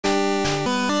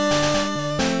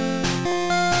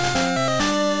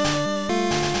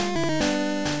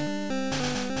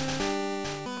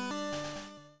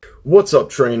What's up,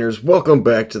 trainers? Welcome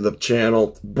back to the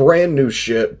channel. Brand new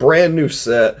shit, brand new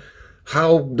set.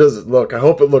 How does it look? I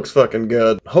hope it looks fucking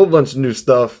good. A whole bunch of new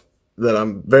stuff that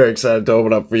I'm very excited to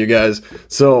open up for you guys.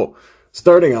 So,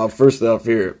 starting off, first off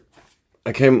here,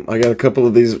 I got a couple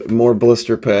of these more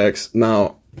blister packs.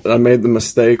 Now, I made the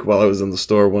mistake while I was in the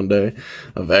store one day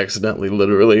of accidentally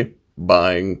literally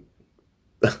buying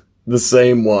the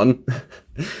same one.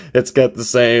 It's got the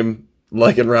same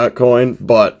Lycan Rock coin,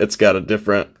 but it's got a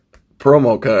different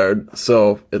promo card.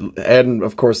 So, and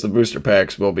of course the booster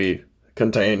packs will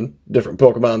contain different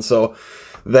Pokemon. So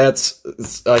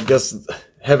that's, I guess,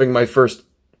 having my first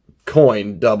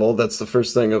coin double. That's the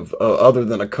first thing of other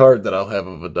than a card that I'll have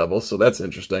of a double. So that's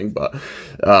interesting. But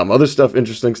other stuff,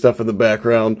 interesting stuff in the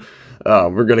background.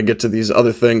 We're going to get to these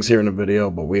other things here in the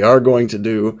video, but we are going to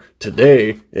do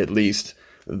today, at least,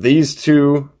 these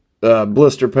two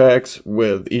blister packs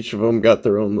with each of them got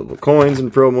their own little coins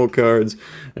and promo cards,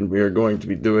 and we are going to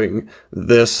be doing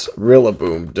this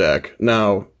RILLABOOM deck.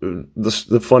 Now,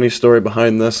 the funny story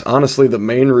behind this, honestly, the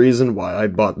main reason why I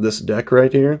bought this deck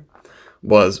right here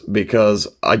was because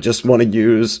I just want to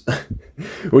use,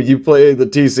 when you play the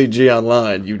TCG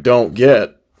online, you don't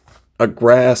get a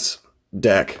grass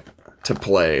deck to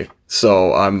play.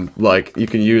 So I'm like, you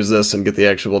can use this and get the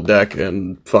actual deck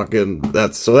and fucking,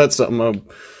 that's something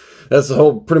that's the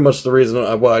whole, pretty much the reason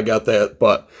why I got that.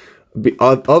 But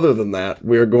other than that,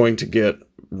 we are going to get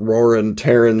roaring,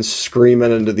 tearing,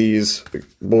 screaming into these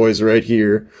boys right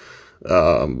here.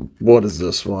 What is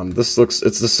this one? This looks,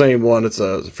 it's the same one. It's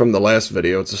from the last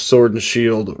video. It's a Sword and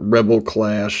Shield Rebel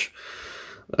Clash,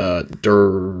 and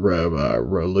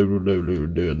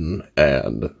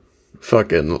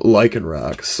fucking Lycan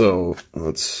Rock. So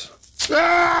let's,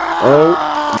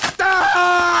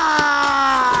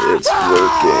 it's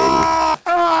working.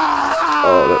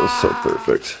 Oh, that was so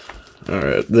perfect.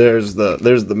 Alright, there's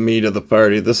the meat of the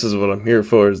party. This is what I'm here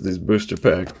for, is these booster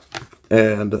packs.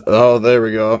 And, oh, there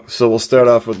we go. So we'll start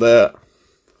off with that.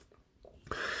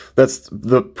 That's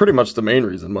pretty much the main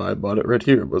reason why I bought it right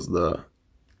here, was the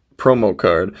promo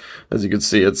card. As you can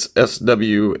see, it's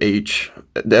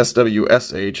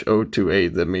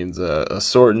SWSH028. That means a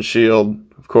Sword and Shield,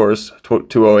 of course,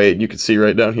 208. You can see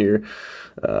right down here.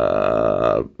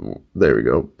 There we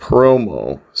go,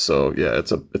 promo. So yeah,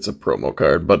 it's a promo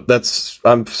card, but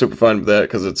I'm super fine with that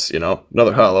because it's, you know,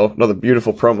 another holo, another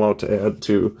beautiful promo to add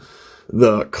to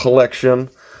the collection.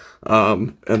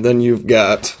 And then you've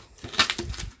got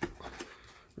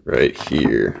right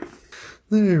here,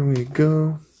 there we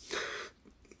go,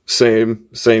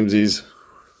 samesies,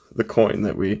 the coin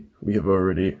that we have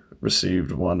already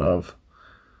received one of,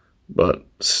 but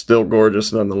still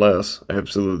gorgeous nonetheless.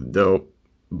 Absolutely dope.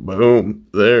 Boom,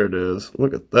 there it is.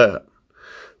 Look at that.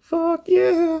 Fuck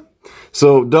yeah.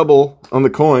 So double on the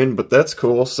coin, but that's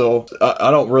cool. So I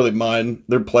don't really mind.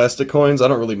 They're plastic coins. I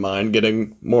don't really mind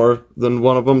getting more than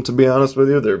one of them, to be honest with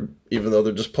you. Even though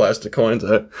they're just plastic coins,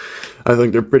 I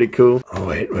think they're pretty cool. Oh,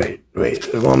 wait.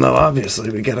 Well, no, obviously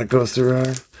we gotta go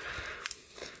through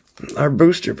our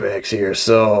booster packs here.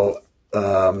 So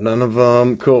none of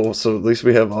them cool. So at least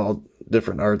we have all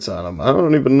different arts on them. I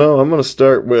don't even know. I'm gonna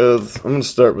start with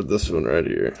this one right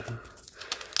here.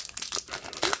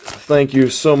 Thank you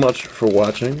so much for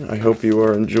watching. I hope you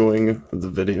are enjoying the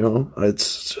video. I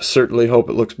certainly hope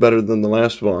it looks better than the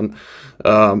last one.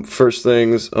 First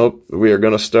things, we are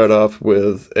gonna start off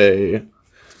with a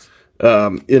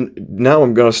now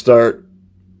I'm gonna start,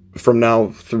 from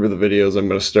now through the videos, I'm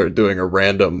gonna start doing a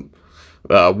random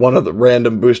one of the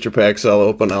random booster packs I'll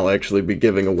open, I'll actually be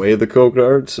giving away the code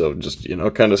card, so just, you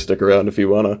know, kind of stick around if you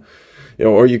want to, you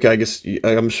know, or you can, I guess,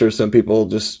 I'm sure some people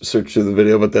just search through the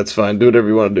video, but that's fine. Do whatever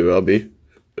you want to do. I'll be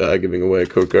giving away a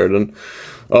code card in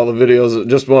all the videos,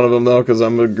 just one of them, though, because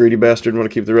I'm a greedy bastard and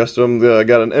want to keep the rest of them. I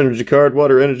got an energy card,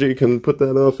 water energy, can put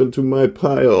that off into my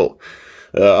pile.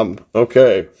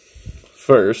 Okay,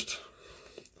 first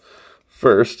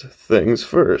things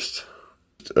first.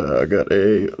 I got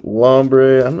a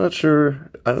Lombre. I'm not sure.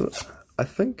 I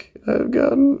think I've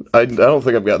gotten. I don't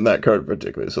think I've gotten that card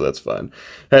particularly, so that's fine.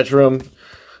 Hatchram.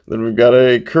 Then we've got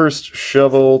a Cursed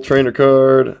Shovel trainer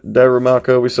card.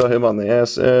 Darumaka. We saw him on the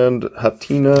ass end.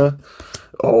 Hatina.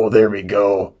 Oh, there we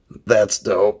go. That's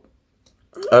dope.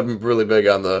 I'm really big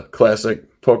on the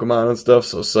classic Pokemon and stuff.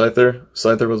 So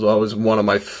Scyther was always one of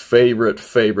my favorite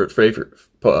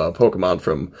Pokemon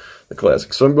from the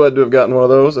classic. So I'm glad to have gotten one of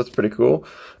those. That's pretty cool.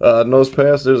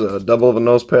 Nosepass. There's a double of a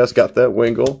Nosepass. Got that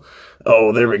Wingull.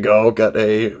 Oh, there we go. Got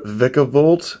a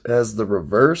Vikavolt as the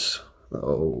reverse.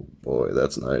 Oh boy,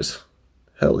 that's nice.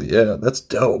 Hell yeah, that's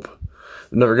dope.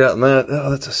 Never gotten that. Oh,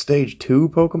 that's a stage 2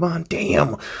 Pokemon?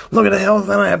 Damn! Look at the health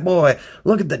on that boy!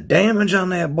 Look at the damage on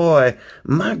that boy!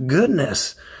 My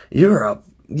goodness! You're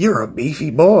a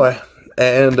beefy boy.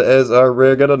 And as our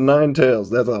rare, got a Ninetales.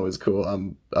 That's always cool.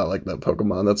 I like that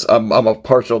Pokemon. I'm a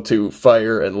partial to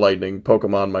fire and lightning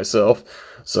Pokemon myself.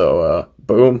 So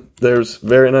boom. There's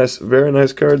very nice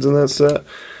cards in that set.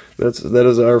 That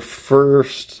is our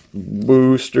first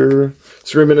booster.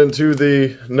 Screaming into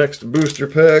the next booster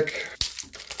pack.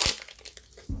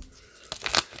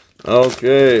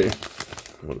 Okay.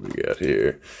 What do we got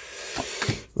here?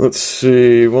 Let's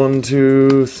see, 1,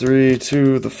 2, 3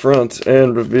 to the front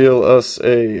and reveal us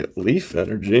a Leaf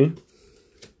Energy.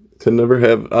 Can never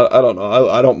have, I don't know,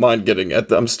 I don't mind getting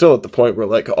I'm still at the point where,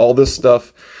 like, all this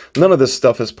stuff, none of this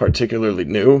stuff is particularly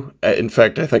new. In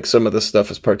fact, I think some of this stuff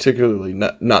is particularly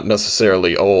not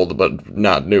necessarily old, but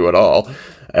not new at all.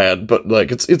 But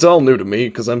like, it's all new to me,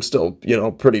 because I'm still, you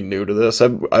know, pretty new to this.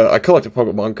 I collected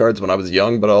Pokemon cards when I was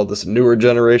young, but all this newer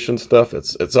generation stuff,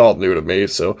 it's all new to me.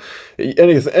 So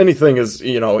anything is,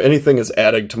 you know, anything is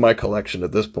adding to my collection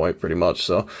at this point, pretty much.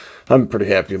 So I'm pretty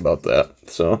happy about that.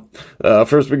 So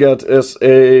first we got us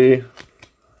a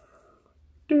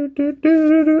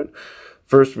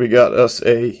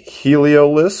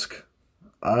Heliolisk.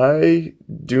 I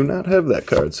do not have that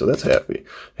card, so that's happy.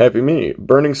 Happy me.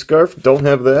 Burning Scarf, don't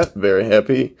have that. Very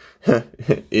happy.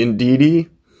 Indeedy.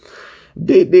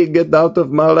 Dee, get out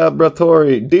of my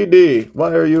laboratory. Dee,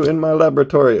 why are you in my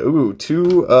laboratory? Ooh,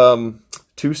 two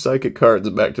psychic cards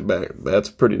back to back. That's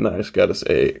pretty nice. Got us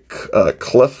a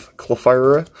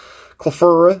Clefairy.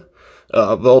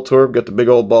 Voltorb, got the big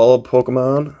old ball of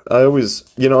Pokemon. I always,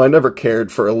 you know, I never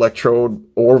cared for Electrode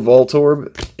or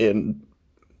Voltorb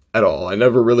at all. I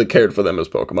never really cared for them as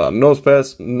Pokemon.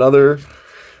 Nosepass, another.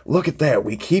 Look at that.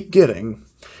 We keep getting.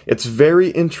 It's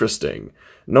very interesting.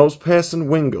 Nosepass and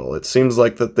Wingull. It seems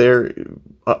like that they're.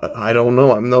 I don't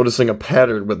know. I'm noticing a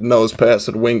pattern with Nosepass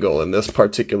and Wingull in this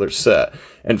particular set.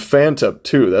 And Phantup,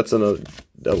 too. That's another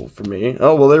double for me.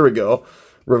 Oh, well, there we go.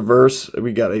 Reverse.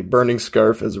 We got a Burning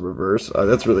Scarf as a reverse.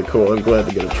 That's really cool. I'm glad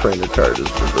to get a trainer card as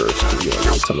reverse. You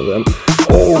know, a ton of them.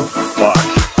 Oh, fuck.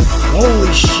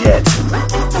 Holy shit!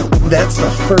 That's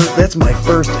my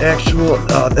first actual,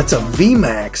 that's a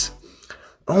VMAX.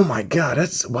 Oh my god, I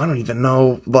don't even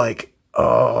know, like,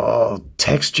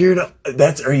 textured?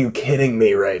 Are you kidding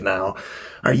me right now?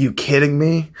 Are you kidding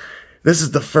me? This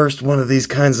is the first one of these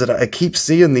kinds that I keep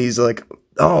seeing these, like,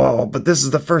 but this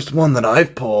is the first one that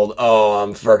I've pulled.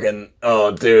 Oh,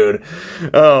 dude,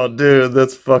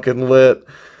 that's fucking lit.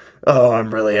 Oh,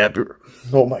 I'm really happy.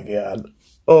 Oh my god.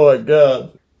 Oh my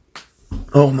god.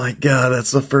 Oh my god,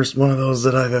 that's the first one of those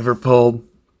that I've ever pulled.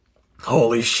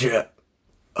 Holy shit.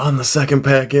 On the second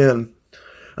pack in.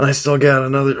 And I still got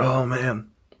another, oh man.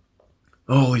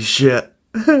 Holy shit.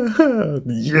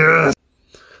 Yes!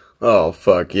 Oh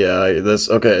fuck, yeah,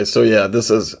 okay, so yeah, this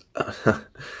is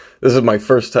my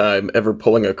first time ever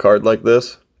pulling a card like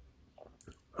this.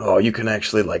 Oh, you can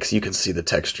actually, like, you can see the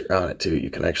texture on it too, you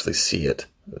can actually see it.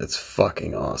 It's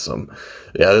fucking awesome.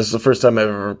 Yeah, this is the first time I've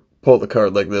ever pulled a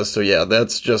card like this, so yeah,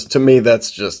 that's just, to me, that's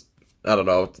just, I don't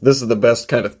know, this is the best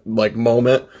kind of, like,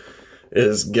 moment,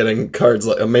 is getting cards,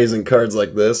 like, amazing cards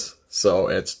like this, so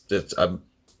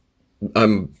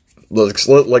I'm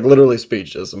like, literally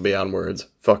speechless and beyond words.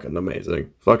 Fucking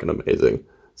amazing.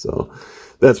 So,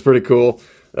 that's pretty cool.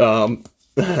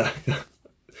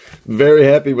 Very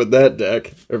happy with that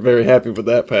deck, or very happy with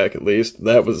that pack, at least.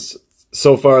 That was,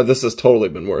 so far, this has totally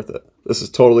been worth it. This has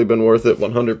totally been worth it.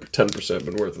 110%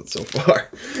 been worth it so far.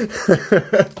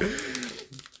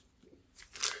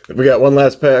 We got one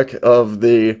last pack of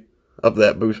that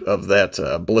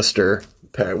blister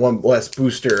pack. One last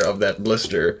booster of that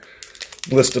blister.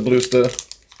 Blister.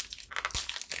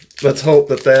 Let's hope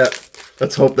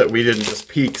that we didn't just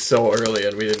peak so early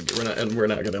and we're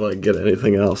not gonna, like, get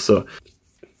anything else. So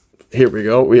here we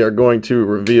go. We are going to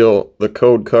reveal the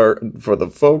code card for the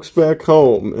folks back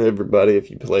home. Everybody, if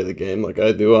you play the game like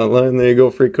I do online, there you go,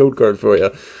 free code card for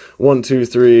you. 1, 2,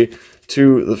 3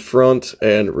 to the front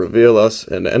and reveal us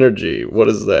an energy. What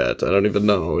is that? I don't even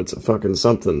know. It's a fucking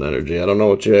something energy. I don't know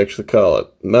what you actually call it.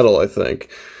 Metal, I think.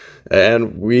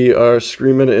 And we are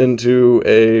screaming into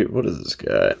a, what is this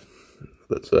guy?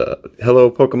 That's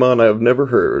hello Pokemon I have never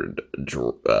heard.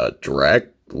 Dracloak.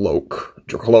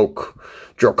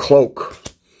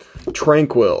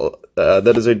 Tranquil.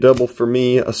 That is a double for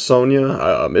me, a Sonia.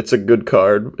 It's a good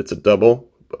card. It's a double,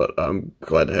 but I'm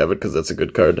glad to have it because that's a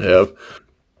good card to have.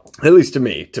 At least to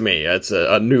me, it's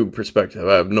a new perspective.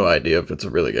 I have no idea if it's a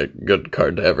really good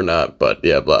card to have or not, but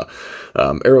yeah, blah.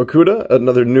 Arrokuda,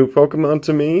 another new Pokemon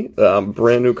to me.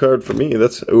 Brand new card for me.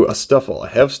 That's a Stuffle. I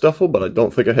have Stuffle, but I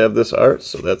don't think I have this art,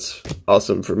 so that's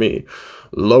awesome for me.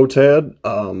 Lotad,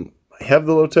 I have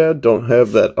the Lotad, don't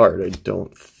have that art, I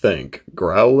don't think.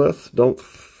 Growlithe, don't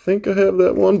think I have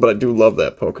that one, but I do love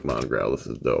that Pokemon. Growlithe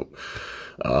is dope.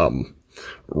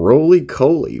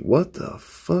 Roly-Coly, what the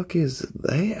fuck is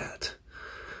that?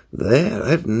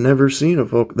 I've never seen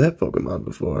that Pokemon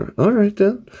before. Alright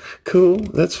then, cool,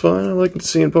 that's fine. I like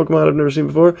seeing Pokemon I've never seen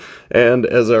before. And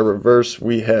as our reverse,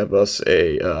 we have us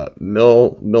a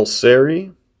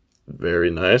Milcery.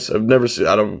 Very nice. I've never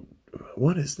seen,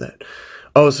 what is that?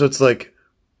 Oh, so it's like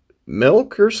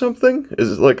milk or something?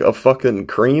 Is it like a fucking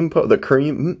cream?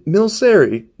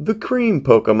 Milcery, the cream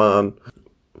Pokemon.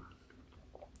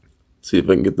 See if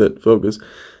I can get that focus.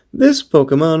 This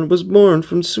Pokemon was born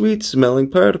from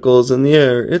sweet-smelling particles in the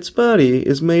air. Its body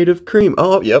is made of cream.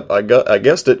 Oh, yep, I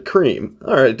guessed it. Cream.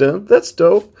 Alright, then. That's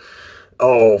dope.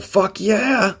 Oh, fuck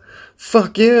yeah.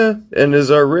 Fuck yeah. And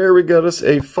as our rare, we got us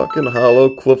a fucking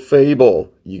Holo Clefable.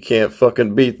 You can't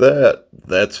fucking beat that.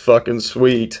 That's fucking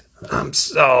sweet. I'm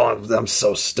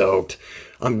so stoked.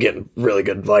 I'm getting really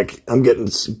good, I'm getting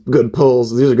good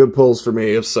pulls. These are good pulls for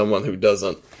me as someone who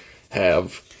doesn't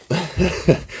have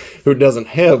who doesn't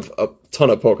have a ton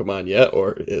of Pokemon yet,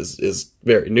 or is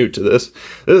very new to this.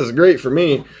 This is great for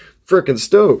me. Frickin'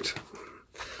 stoked.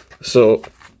 So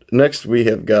next we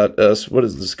have got us, what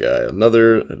is this guy?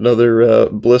 Another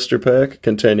blister pack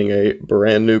containing a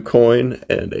brand new coin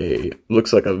and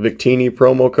looks like a Victini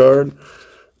promo card.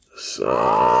 So,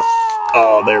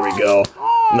 oh, there we go.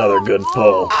 Another good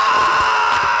pull.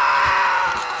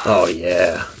 Oh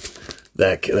yeah.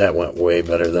 That went way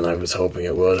better than I was hoping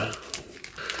it would.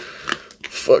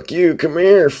 Fuck you, come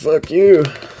here, fuck you.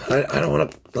 I don't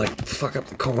want to, like, fuck up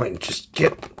the coin. Just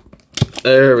get...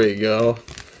 There we go.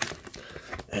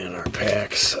 And our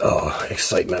packs. Oh,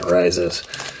 excitement rises.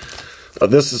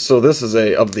 This is of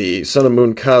the Sun and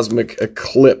Moon Cosmic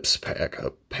Eclipse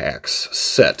packs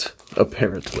set,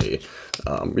 apparently.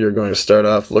 You're going to start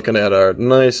off looking at our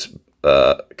nice,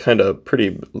 kind of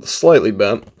pretty, slightly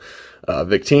bent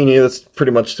Victini. That's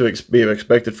pretty much to be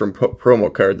expected from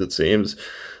promo cards, it seems.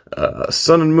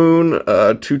 Sun and Moon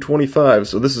 225.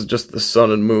 So this is just the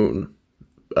Sun and Moon.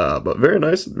 But very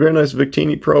nice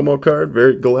Victini promo card.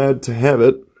 Very glad to have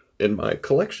it in my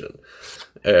collection.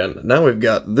 And now we've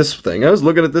got this thing. I was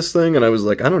looking at this thing and I was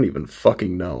like, I don't even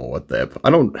fucking know I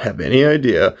don't have any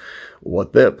idea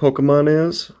what that Pokemon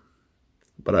is,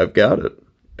 but I've got it.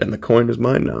 And the coin is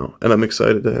mine now, and I'm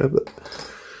excited to have it.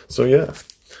 So yeah.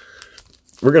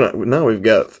 Now we've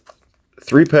got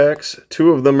 3 packs.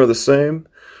 2 of them are the same.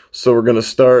 So we're gonna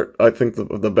start, I think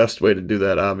the best way to do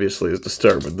that, obviously, is to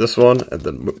start with this one, and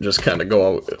then just kind of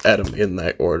go at them in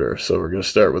that order. So we're gonna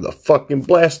start with a fucking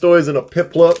Blastoise and a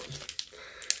Piplup.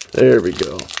 There we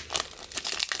go.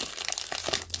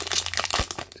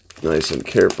 Nice and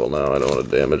careful now, I don't want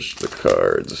to damage the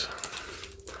cards.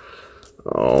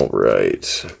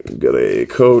 Alright, we've got a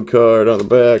code card on the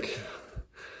back.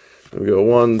 We go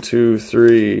 1, 2,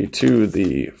 3 to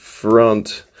the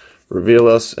front. Reveal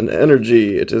us an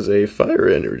energy. It is a fire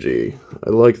energy.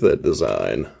 I like that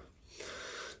design.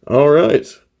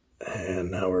 Alright. And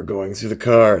now we're going through the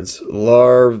cards.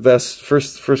 Larvest.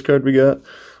 First card we got.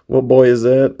 What boy is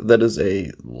that? That is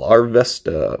a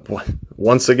Larvesta.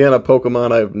 Once again, a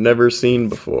Pokemon I've never seen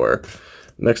before.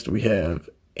 Next we have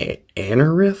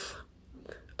Anorith.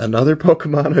 Another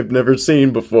Pokemon I've never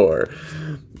seen before.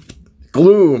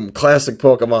 Gloom, classic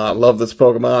Pokemon. Love this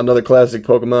Pokemon. Another classic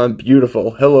Pokemon.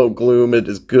 Beautiful. Hello, Gloom. It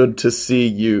is good to see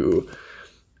you.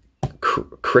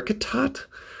 Kricketot?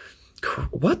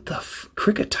 What the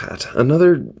Kricketot?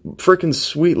 Another freaking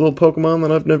sweet little Pokemon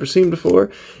that I've never seen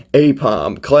before.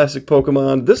 Apom, classic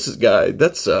Pokemon. This is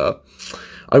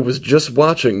I was just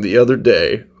watching the other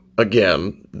day,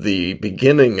 again, the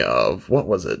beginning of, what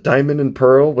was it, Diamond and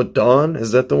Pearl with Dawn?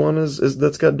 Is that the one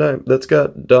that's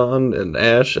got Dawn and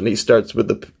Ash, and he starts with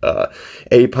the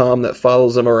Apom that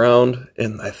follows him around,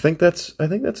 and I think that's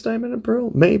Diamond and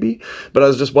Pearl, maybe. But I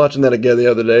was just watching that again the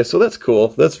other day, so that's cool.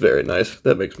 That's very nice.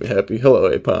 That makes me happy. Hello,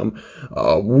 Apom.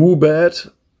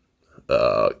 Woobat.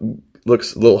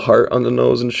 Looks a little heart on the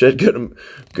nose and shit.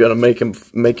 Gonna make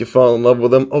you fall in love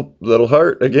with him. Oh, little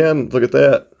heart again. Look at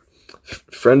that.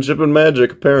 Friendship and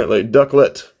magic, apparently.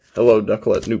 Ducklet. Hello,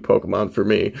 Ducklet. New Pokemon for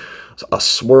me. A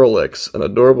Swirlix, an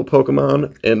adorable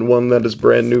Pokemon, and one that is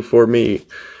brand new for me.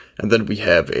 And then we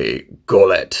have a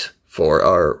Golett for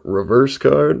our reverse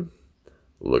card.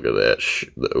 Look at that.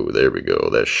 Oh, there we go.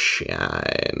 That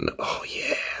shine. Oh,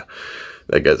 yeah.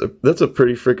 That's a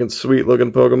pretty freaking sweet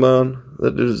looking Pokemon.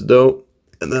 That dude is dope.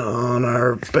 And then on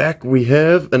our back we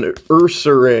have an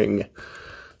Ursaring.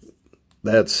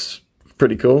 That's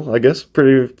pretty cool, I guess.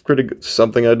 Pretty good.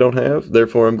 Something I don't have,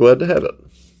 therefore I'm glad to have it.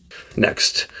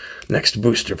 Next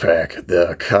booster pack,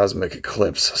 the Cosmic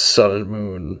Eclipse Sun and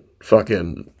Moon.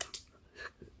 Fucking,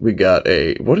 we got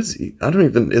a, what is he? I don't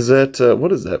even, is that,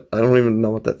 what is that? I don't even know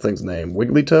what that thing's name.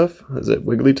 Wigglytuff? Is it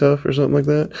Wigglytuff or something like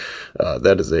that?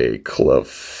 That is a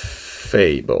Clefable,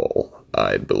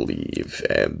 I believe,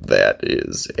 and that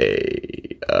is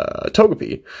a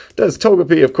Togepi. That's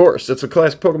Togepi, of course. It's a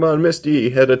classic Pokemon.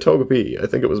 Misty had a Togepi. I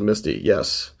think it was Misty,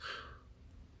 yes.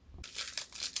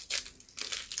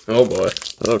 Oh boy.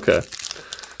 Okay.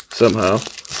 Somehow,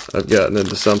 I've gotten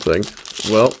into something.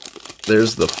 Well,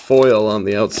 there's the foil on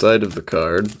the outside of the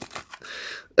card.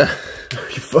 Are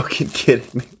you fucking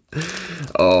kidding me?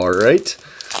 Alright.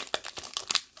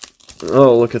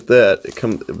 Oh, look at that.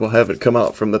 We'll have it come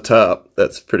out from the top.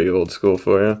 That's pretty old school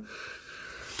for you.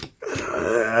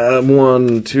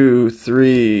 1, 2,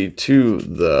 3 to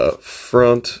the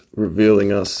front,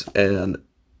 revealing us an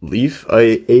leaf.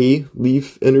 A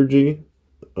leaf energy.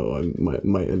 Oh,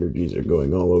 my energies are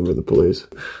going all over the place.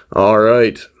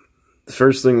 Alright.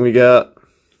 First thing we got.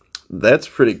 That's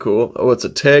pretty cool. Oh, it's a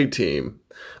tag team.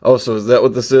 Oh, so is that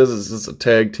what this is? Is this a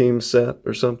tag team set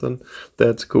or something?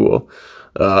 That's cool.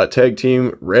 Tag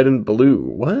team red and blue.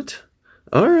 What?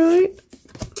 Alright.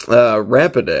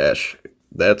 Rapidash.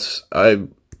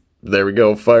 There we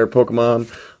go. Fire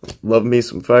Pokemon. Love me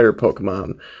some fire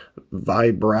Pokemon.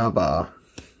 Vibrava.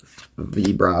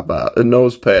 A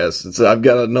nose pass. I've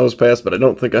got a nose pass, but I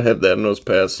don't think I have that nose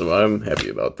pass, so I'm happy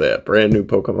about that. Brand new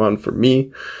Pokemon for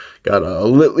me. Got a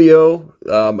Litleo.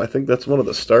 I think that's one of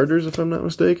the starters, if I'm not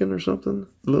mistaken, or something.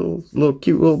 Little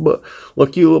cute little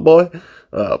boy.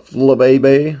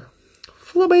 Flababy.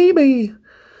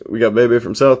 We got Baby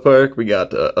from South Park. We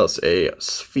got us a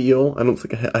Spheal. I don't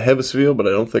think I have a Spheal, but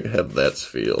I don't think I have that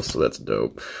Spheal, so that's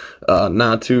dope.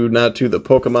 Natu the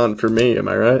Pokemon for me, am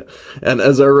I right? And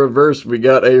as our reverse, we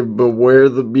got a Beware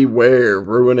the Beware,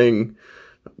 ruining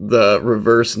the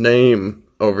reverse name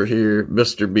over here,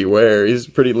 Mr. Beware. He's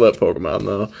a pretty lit Pokemon,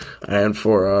 though. And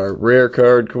for our rare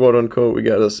card, quote-unquote, we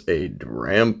got us a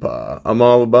Drampa. I'm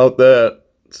all about that.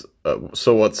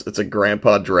 So it's a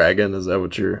Grandpa Dragon? Is that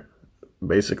what you're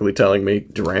basically telling me?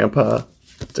 Drampa?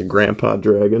 It's a Grandpa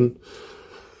Dragon.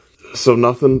 So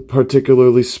nothing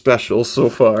particularly special so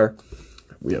far.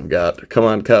 We have got, come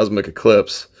on, Cosmic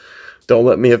Eclipse. Don't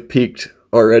let me have peaked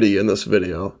already in this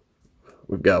video.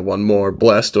 We've got one more,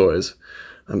 Blastoise.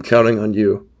 I'm counting on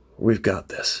you. We've got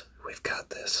this. We've got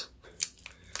this.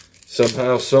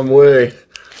 Somehow, some way,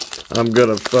 I'm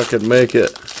gonna fucking make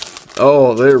it.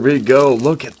 Oh, there we go.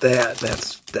 Look at that.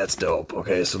 That's dope.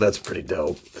 Okay, so that's pretty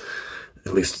dope.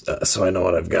 At least, so I know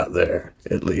what I've got there,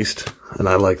 at least. And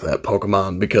I like that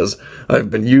Pokemon because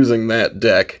I've been using that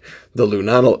deck, the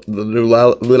Lunala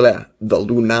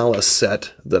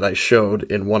set that I showed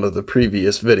in one of the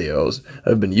previous videos.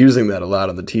 I've been using that a lot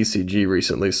on the TCG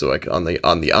recently, so on the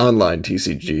online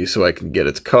TCG, so I can get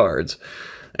its cards,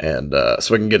 and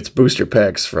so I can get its booster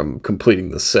packs from completing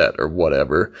the set or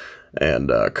whatever. And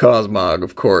Cosmog,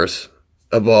 of course,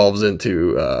 evolves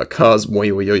into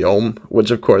Cosmoem,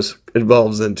 which of course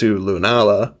evolves into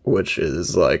Lunala, which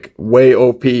is like way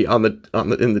OP in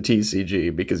the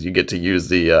TCG because you get to use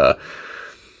the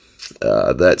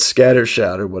that scatter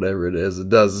shot or whatever it is.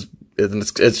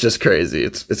 It's just crazy.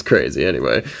 It's crazy.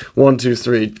 Anyway, 1, 2,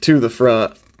 3 to the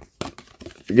front.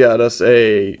 Got us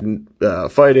a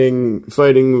fighting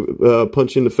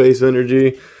punch in the face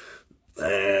energy.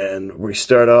 And we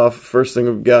start off, first thing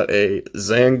we've got a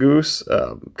Zangoose,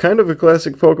 kind of a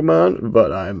classic Pokemon,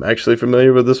 but I'm actually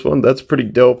familiar with this one. That's pretty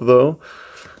dope, though.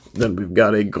 Then we've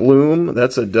got a Gloom,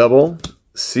 that's a double.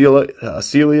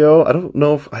 Celio, I don't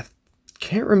know if, I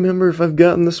can't remember if I've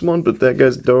gotten this one, but that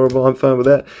guy's adorable, I'm fine with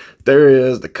that. There he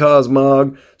is, the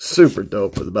Cosmog, super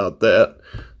dope about that.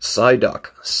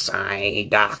 Psyduck.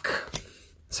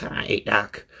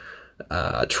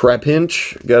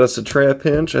 Trapinch, got us a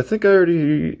Trapinch. I think I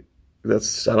already, I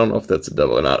don't know if that's a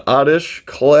double or not. Oddish,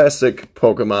 classic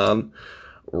Pokemon.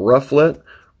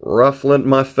 Rufflet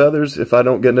my feathers if I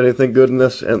don't get anything good in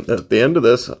this. And at the end of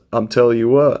this, I'm telling you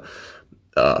what,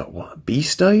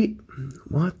 Beastite?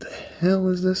 What the hell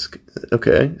is this?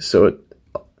 Okay, so it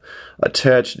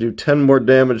attached, do 10 more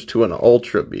damage to an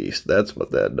Ultra Beast. That's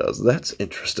what that does. That's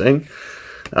interesting.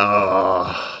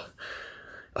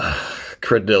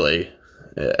 Credilli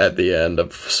at the end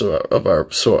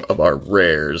of our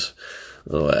rares.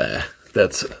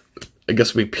 That's, I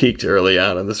guess we peaked early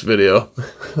on in this video.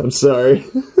 I'm sorry.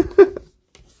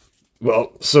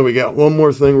 Well, so we got one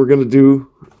more thing we're going to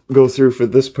go through for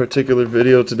this particular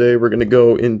video today. We're going to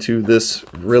go into this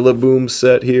RILLABOOM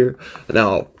set here.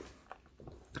 Now,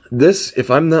 this,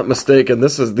 if I'm not mistaken,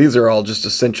 these are all just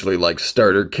essentially like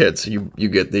starter kits. You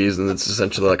get these, and it's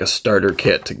essentially like a starter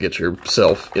kit to get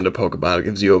yourself into Pokemon. It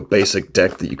gives you a basic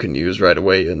deck that you can use right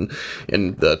away in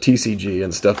the TCG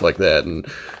and stuff like that, and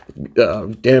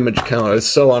damage counters,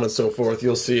 so on and so forth.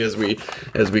 You'll see as we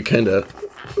kind of,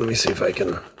 let me see if I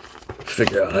can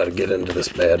figure out how to get into this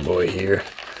bad boy here.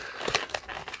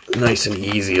 Nice and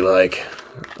easy, like.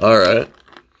 All right.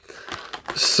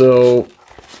 So,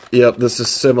 yep, this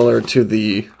is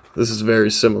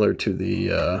very similar to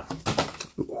the,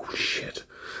 oh shit,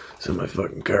 so my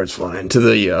fucking cards flying, to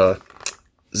the,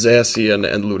 Zacian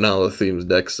and Lunala themes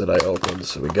decks that I opened.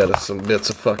 So we got some bits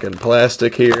of fucking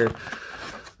plastic here.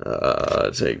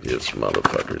 Take these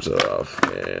motherfuckers off,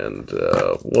 and,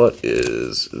 what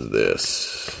is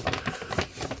this?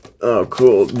 Oh,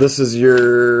 cool, this is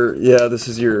your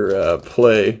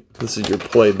play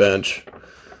bench.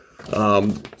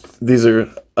 These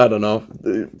are, I don't know,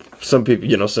 some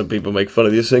people make fun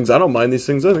of these things. I don't mind these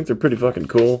things. I think they're pretty fucking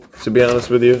cool, to be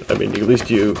honest with you. I mean, at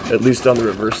least on the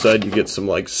reverse side, you get some,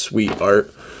 like, sweet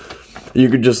art. You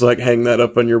could just, like, hang that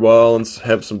up on your wall and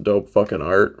have some dope fucking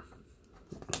art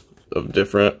of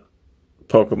different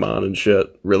Pokemon and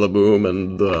shit. Rillaboom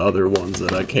and the other ones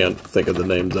that I can't think of the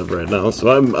names of right now. So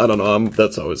I'm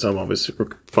always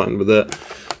super fine with that.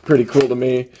 Pretty cool to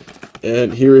me.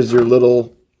 And here is your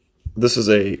little, this is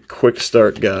a quick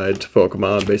start guide to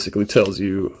Pokemon. Basically tells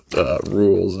you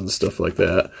rules and stuff like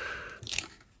that.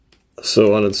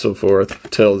 So on and so forth.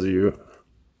 Tells you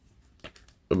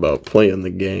about playing the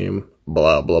game.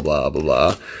 Blah, blah, blah, blah,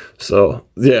 blah. So,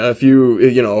 yeah, if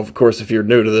of course, if you're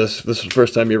new to this is the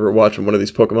first time you're ever watching one of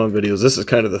these Pokemon videos, this is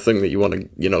kind of the thing that you want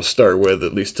to, start with,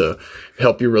 at least to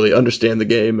help you really understand the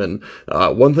game. And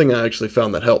one thing I actually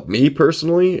found that helped me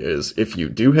personally is if you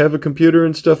do have a computer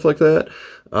and stuff like that,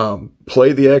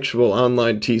 play the actual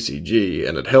online TCG,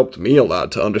 and it helped me a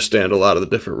lot to understand a lot of the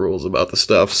different rules about the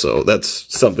stuff, so that's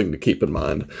something to keep in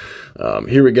mind.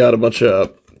 Here we got a bunch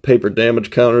of paper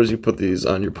damage counters. You put these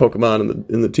on your Pokemon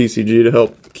in the TCG to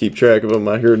help keep track of them.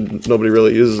 I heard nobody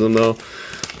really uses them though.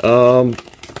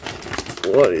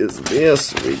 What is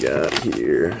this we got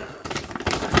here?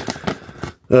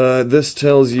 This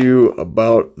tells you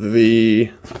about this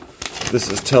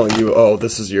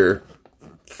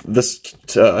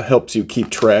helps you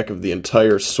keep track of the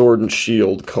entire Sword and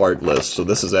Shield card list. So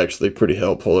this is actually pretty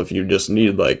helpful if you just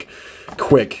need, like,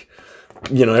 quick,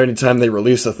 anytime they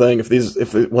release a thing,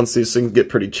 once these things get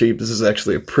pretty cheap, this is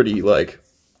actually a pretty, like,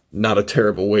 not a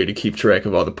terrible way to keep track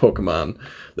of all the Pokemon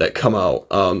that come out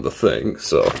on the thing.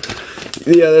 So,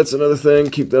 yeah, that's another thing.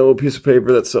 Keep that little piece of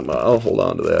paper. That's something I'll hold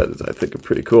on to that. I think are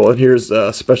pretty cool. And here's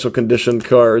special condition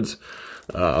cards.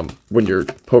 When your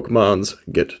Pokemons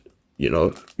get,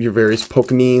 your various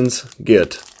Pokemons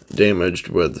get damaged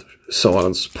with so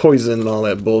on, poison and all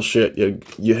that bullshit,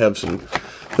 you have some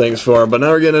things for. But now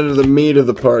we're getting into the meat of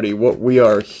the party, what we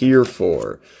are here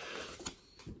for.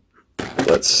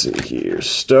 Let's see here.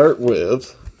 Start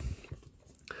with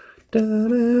I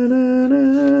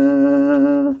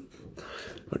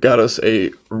got us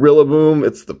a Rillaboom.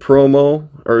 It's the promo,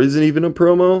 or is it even a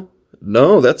promo?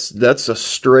 No, that's a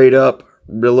straight up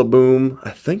Rillaboom.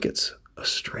 I think it's a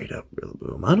straight up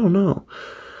Rillaboom. I don't know.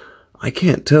 I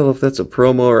can't tell if that's a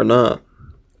promo or not.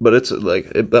 But it's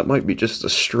that might be just a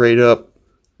straight up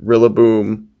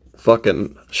Rillaboom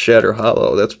fucking Shatter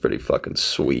Hollow. That's pretty fucking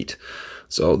sweet.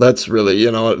 So that's really,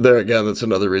 there again, that's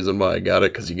another reason why I got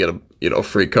it, because you get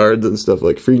free cards and stuff,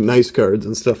 like free nice cards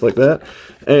and stuff like that.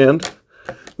 And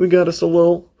we got us a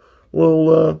little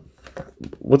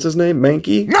what's his name?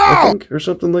 Mankey? No! I think, or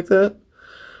something like that.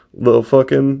 Little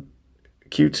fucking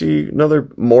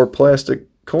cutesy, more plastic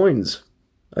coins.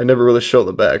 I never really show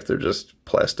the back, they're just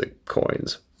plastic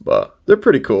coins, but they're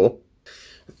pretty cool.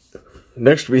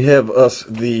 Next we have us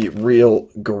the real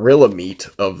gorilla meat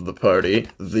of the party,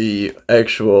 the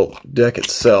actual deck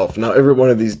itself. Now every one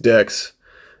of these decks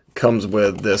comes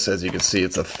with this, as you can see,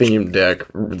 it's a theme deck.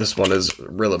 This one is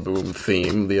Rillaboom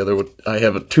theme. The other, I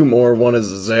have two more. One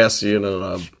is a Zacian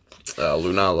and a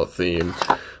Lunala theme.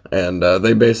 And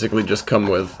they basically just come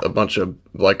with a bunch of,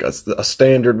 like, a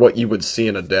standard what you would see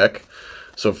in a deck.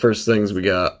 So first things we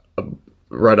got,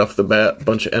 right off the bat, a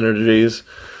bunch of energies.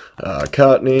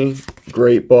 Cottony,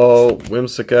 Great Ball,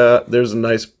 Whimsicott. There's a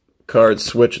nice card. It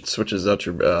switches out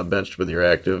your bench with your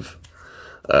active.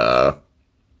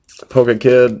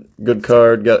 Pokekid, good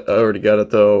card. I already got it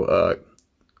though.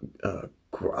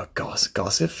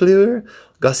 Gossifleur?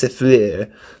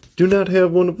 Do not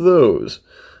have one of those.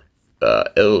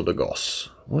 Eldegoss.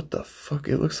 What the fuck?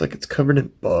 It looks like it's covered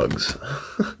in bugs.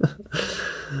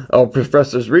 Oh,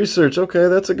 Professor's Research. Okay,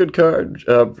 that's a good card.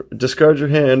 Discard your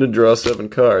hand and draw 7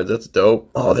 cards. That's dope.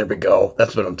 Oh, there we go.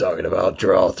 That's what I'm talking about.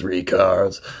 Draw 3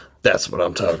 cards. That's what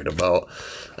I'm talking about.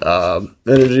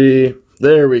 Energy.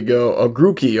 There we go. Oh,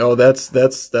 Grookey. Oh, that's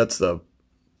the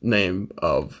name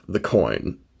of the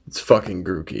coin. It's fucking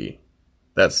Grookey.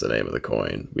 That's the name of the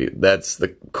coin. That's the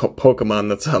Pokemon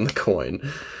that's on the coin.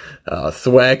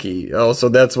 Thwacky. Oh, so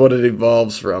that's what it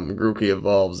evolves from. Grookey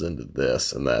evolves into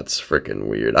this, and that's freaking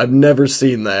weird. I've never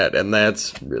seen that, and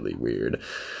that's really weird.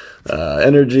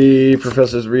 Energy,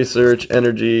 Professor's Research,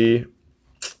 Energy,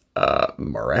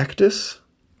 Maractus?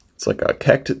 It's like a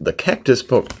cactus, the cactus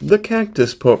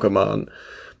Pokemon.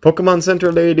 Pokemon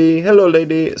Center lady. Hello,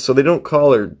 lady. So they don't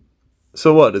call her...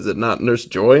 So what? Is it not Nurse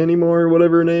Joy anymore, or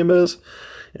whatever her name is?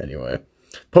 Anyway.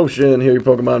 Potion, heal your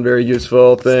Pokemon, very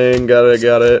useful thing. Got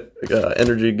it.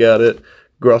 Energy, got it.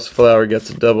 Grossflower gets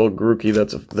a double. Grookey,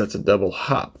 that's a double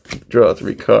hop. Draw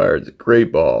 3 cards.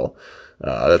 Great Ball.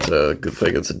 That's a good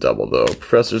thing. It's a double, though.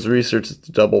 Professor's Research, it's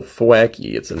a double.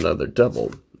 Thwacky, it's another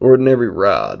double. Ordinary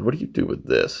Rod. What do you do with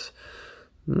this?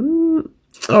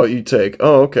 Oh, you take.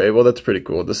 Oh, okay. Well, that's pretty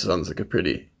cool. This sounds like a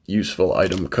pretty useful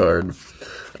item card.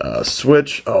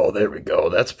 Switch. Oh, there we go.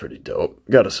 That's pretty dope.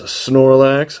 Got us a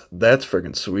Snorlax. That's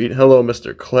friggin' sweet. Hello,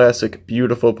 Mr. Classic,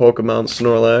 beautiful Pokemon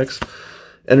Snorlax.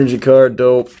 Energy card,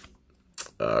 dope.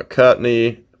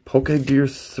 Cottonee. Pokegear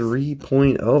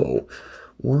 3.0.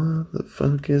 What the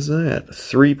fuck is that?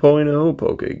 3.0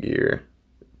 Pokegear.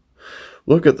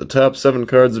 Look at the top 7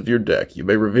 cards of your deck. You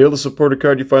may reveal the supporter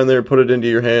card you find there, put it into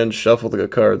your hand, shuffle the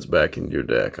cards back into your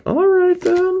deck. Alright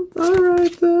then.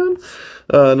 Alright then.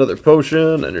 Another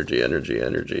potion.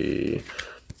 Energy.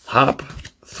 Hop.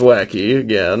 Thwacky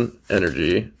again.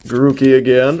 Energy. Grookey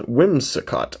again.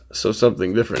 Whimsicott. So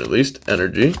something different at least.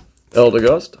 Energy.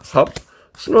 Eldegoss. Hop.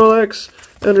 Snorlax.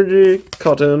 Energy.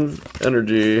 Cotton.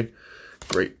 Energy.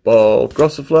 Great Ball.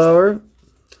 Grossflower.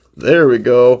 There we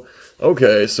go.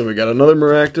 Okay, so we got another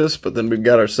Maractus, but then we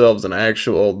got ourselves the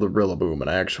RILLABOOM, an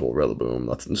actual RILLABOOM.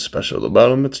 Nothing special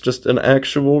about him, it's just an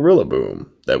actual RILLABOOM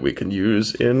that we can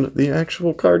use in the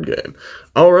actual card game.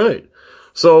 Alright,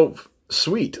 so,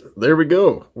 sweet, there we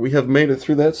go. We have made it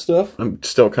through that stuff. I'm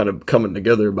still kind of coming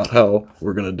together about how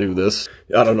we're going to do this.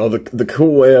 I don't know, the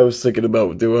cool way I was thinking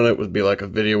about doing it would be like a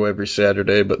video every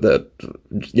Saturday, but that,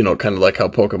 you know, kind of like how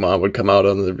Pokemon would come out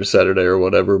on every Saturday or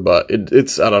whatever, but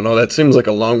it's, I don't know, that seems like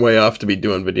a long way off to be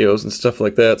doing videos and stuff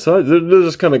like that, so they'll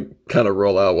just kind of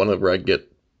roll out whenever I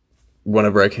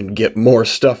can get more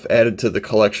stuff added to the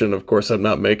collection. Of course, I'm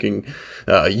not making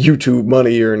YouTube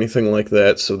money or anything like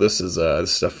that, so this is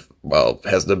stuff, well,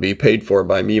 has to be paid for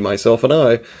by me, myself, and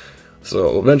I.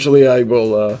 So eventually I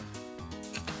will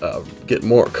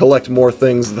collect more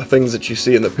things. The things that you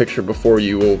see in the picture before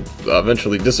you will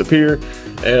eventually disappear,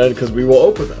 and because we will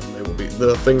open them. They will be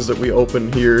the things that we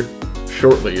open here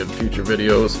shortly in future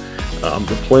videos.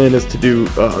 The plan is to do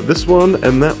this one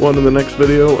and that one in the next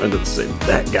video, and then save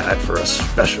that guy for a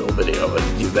special video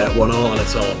and do that one on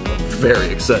its own. I'm very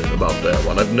excited about that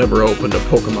one. I've never opened a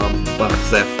Pokemon box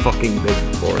that fucking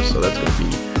big before, so that's going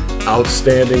to be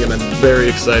outstanding, and I'm very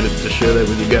excited to share that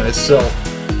with you guys. So,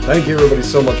 thank you everybody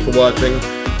so much for watching.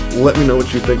 Let me know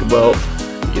what you think about,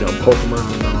 you know,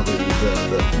 Pokemon and all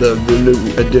the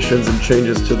new additions and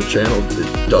changes to the channel.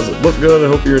 Does it look good? I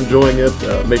hope you're enjoying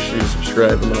it. Make sure you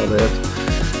subscribe and all that.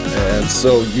 And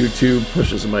so YouTube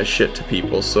pushes my shit to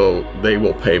people, so they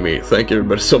will pay me. Thank you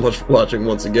everybody so much for watching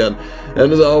once again.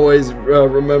 And as always,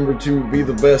 remember to be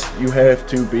the best. You have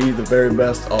to be the very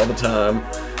best all the time.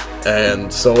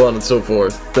 And so on and so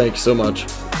forth. Thank you so much.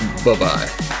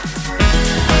 Bye-bye.